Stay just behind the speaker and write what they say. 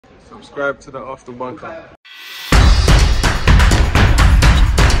Subscribe to the Off the Bunker.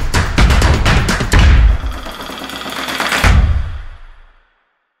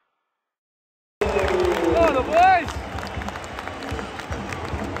 Oh, the boys!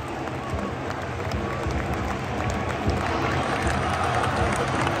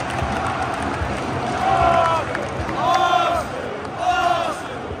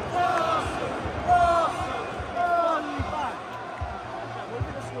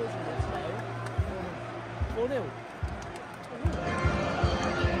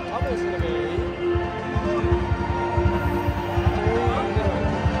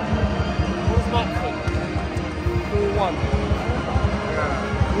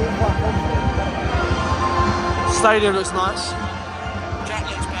 Stadium looks nice. Jack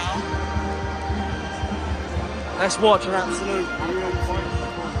looks better. Let's watch an absolute.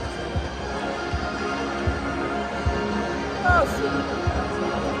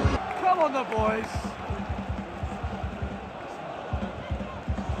 Come on, the boys.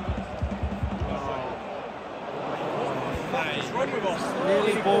 What's wrong with us?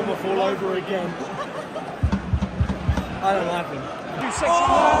 Nearly Bournemouth all over again. I don't like him.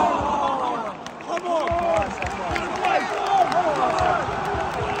 Come on!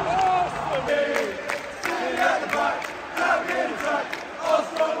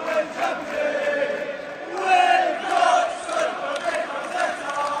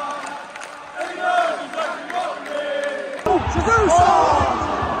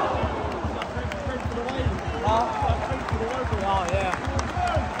 Oh yeah.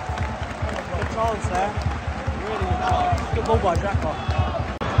 Good chance there. Really good chance. Good ball by Jacker.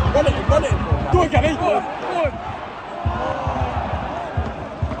 Run it, run it. Go on, Gabby. Go on.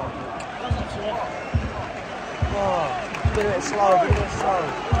 Oh, a bit slow, a bit slow.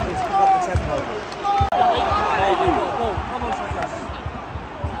 Need to pick up the tempo. Come on, Jacker.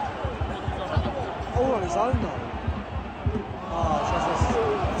 All on his own though. Oh, it's just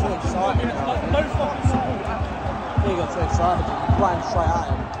too excited now. He got too excited, ran straight at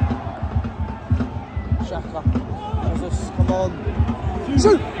him. Shaka. Jesus, come on.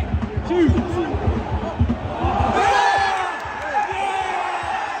 Shoot! Shoot!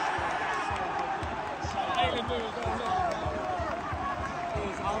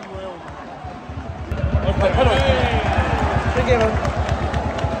 He's unreal. Forgive him.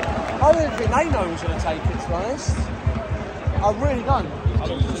 I didn't think they know who's going to take it, to be honest. I really don't.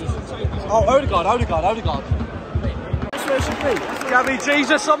 Oh, Odegaard. That's where it should be. Gabby,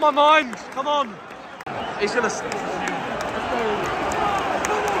 Jesus on my mind. Come on. He's going to...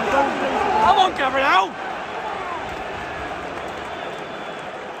 Come on, Gabriel!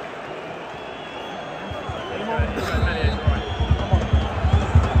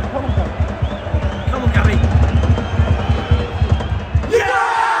 Come on, Gabby. Yeah!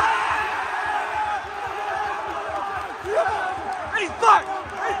 He's back!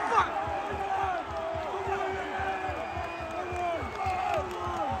 He's back!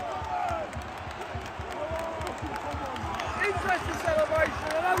 Interesting celebration,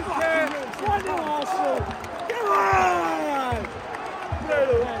 I don't care. 1-0 Arsenal! Come on!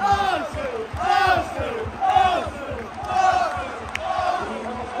 Arsenal! Arsenal! Arsenal!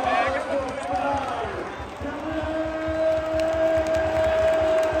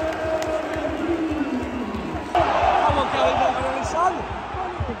 Come on, Kelly, not going to son.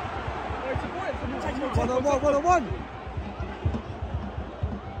 1-on-1.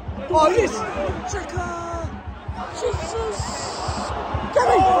 Oh, yes! Checker! Jesus!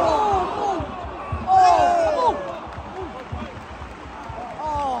 Gabby!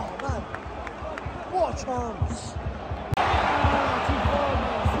 Oh, man. What a chance.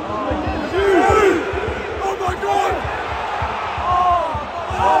 Oh, my God!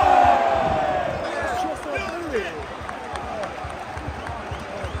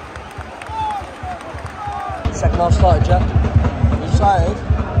 Second half started, Jack. You excited?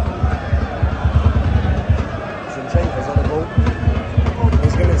 Zinchenko's on the ball.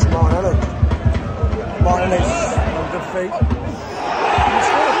 He's giving it to Martin Allen. Martin is on good feet.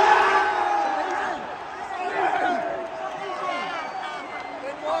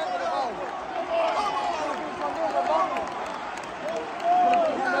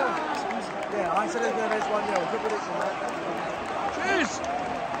 Yeah, I said it's going to be 1-0. Good prediction, mate. Cheers!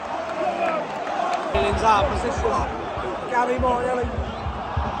 Feelings out, position. Gabby Martinelli.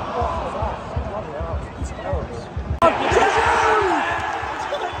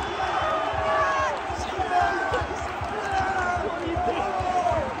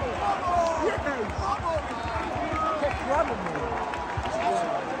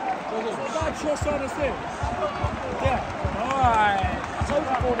 Trust on us in. Yeah. Alright. It's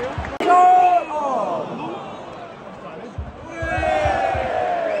over 4-0.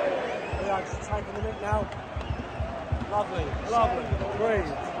 Just taking the nick now. Lovely, lovely.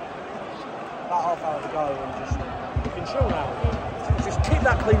 Breathe. About half hour to go and just you can chill now. Just keep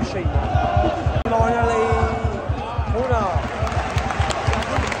that clean sheet now. Finally, corner.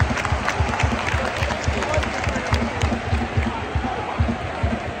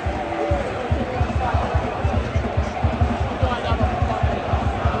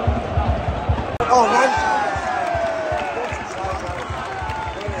 Oh man.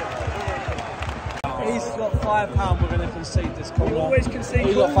 He's got £5. We're going to concede this corner. We always concede.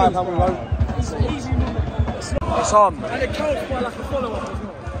 He's got £5. We won't. It's easy. It's on. And it counts by like a follow-up as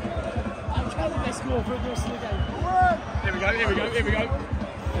well. And count their score for the rest of the game. Here we go, here we go, here we go.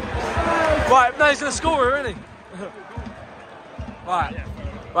 Right, no, he's going to score here, isn't he? Right.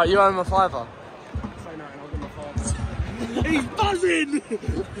 Right, you owe him a £5. Say no, and I'll give him a £5. He's buzzing!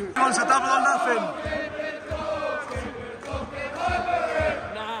 He wants a double or nothing.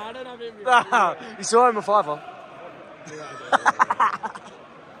 Nah, I don't have him. Nah, you still owe him a £5.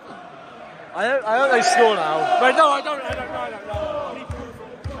 I hope they score now. But no, I don't.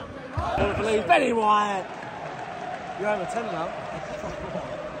 I don't believe Benny Wyatt. You owe him a £10 now.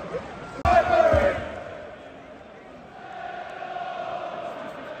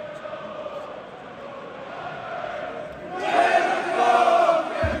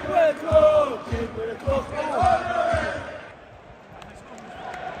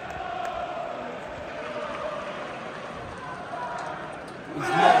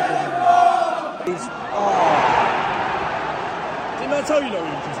 Didn't I tell you no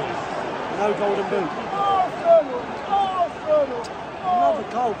injuries? No golden boot. Another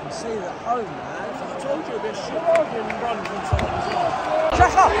goal conceded at home, man. I told you a bit shit and run from someone as well.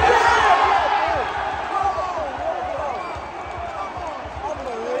 Shut up!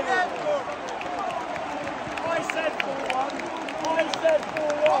 I said 4-1. I said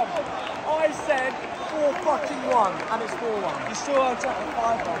 4-1. I said 4-1, and it's 4-1. You still owe Jack a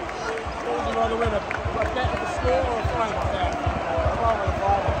 £5. What would you rather win? A bet of the score or a frame up there? I'd rather a £5.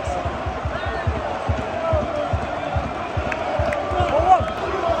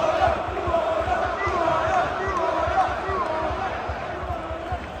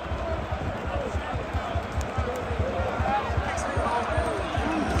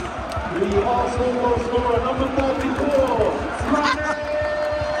 The Arsenal scorer, number 34,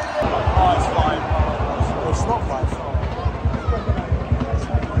 Oh, it's 5. It's not 5.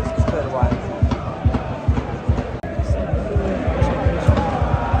 It's put it away.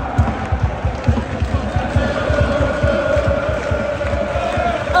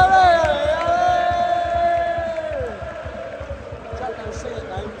 Jack don't see it,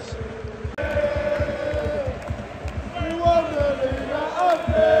 James. we won the league at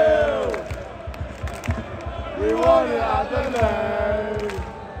Anfield. We won it at the Lane.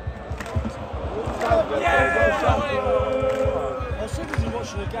 I was so busy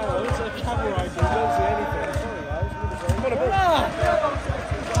watching the game, I looked at the camera angle, I didn't see anything. Sorry guys, what a ball.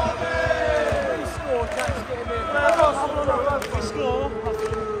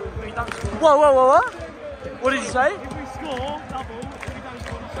 Whoa, whoa, whoa, what? What did you say? If we score double, we don't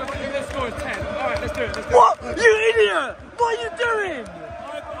score. So if their score is 10. Alright, let's do it. What? You idiot! What are you doing? I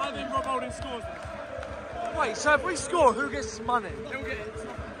think Rob Holding scores. Wait, so if we score, who gets money? He'll get it.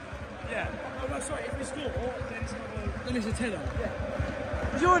 Yeah. Oh, no, sorry, if we score, then it's a tenner. Yeah.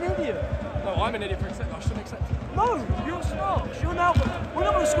 You're an idiot. No, I'm an idiot for accepting. I shouldn't accept it. No, you're smart. You're now. We're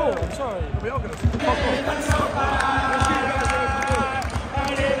not going to score. I'm sorry. We are going to score.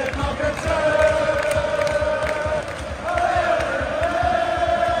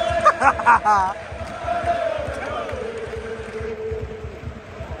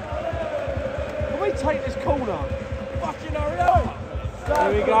 Can we take this corner? Fucking hurry up!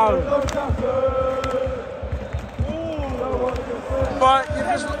 There we go. Right,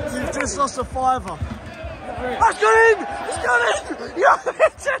 you've just lost a £5. That's got in! It's got in! You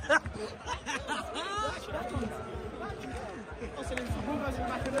hit it!